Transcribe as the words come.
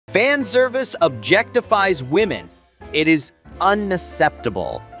Fan service objectifies women. It is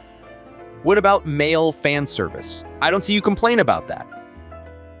unacceptable. What about male fan service? I don't see you complain about that.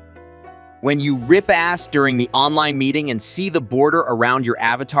 When you rip ass during the online meeting and see the border around your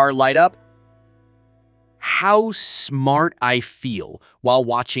avatar light up, how smart I feel while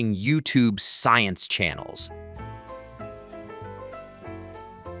watching YouTube science channels.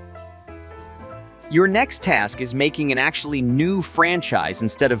 Your next task is making an actually new franchise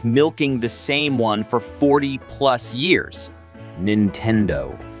instead of milking the same one for 40+ years.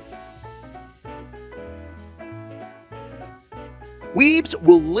 Nintendo. Weebs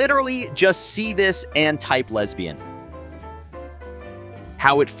will literally just see this and type lesbian.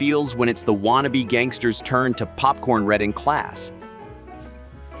 How it feels when it's the wannabe gangster's turn to popcorn red in class.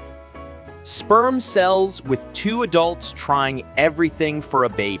 Sperm cells with 2 adults trying everything for a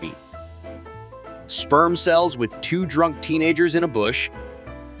baby. Sperm cells with 2 drunk teenagers in a bush.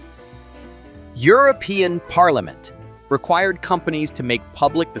 European Parliament required companies to make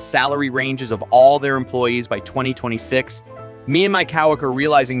public the salary ranges of all their employees by 2026. Me and my coworker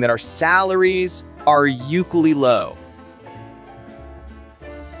realizing that our salaries are equally low.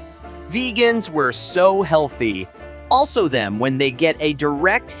 Vegans were so healthy, also them when they get a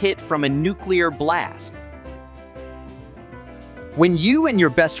direct hit from a nuclear blast. When you and your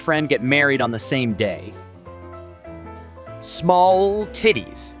best friend get married on the same day. Small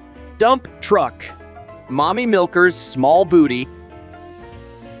titties. Dump truck. Mommy milkers, small booty.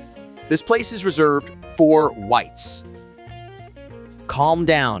 This place is reserved for whites. Calm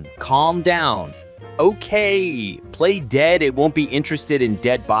down, calm down. Okay, play dead, it won't be interested in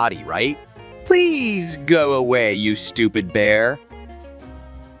dead body, right? Please go away, you stupid bear.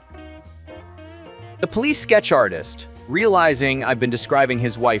 The police sketch artist, realizing I've been describing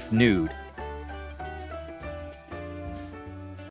his wife nude,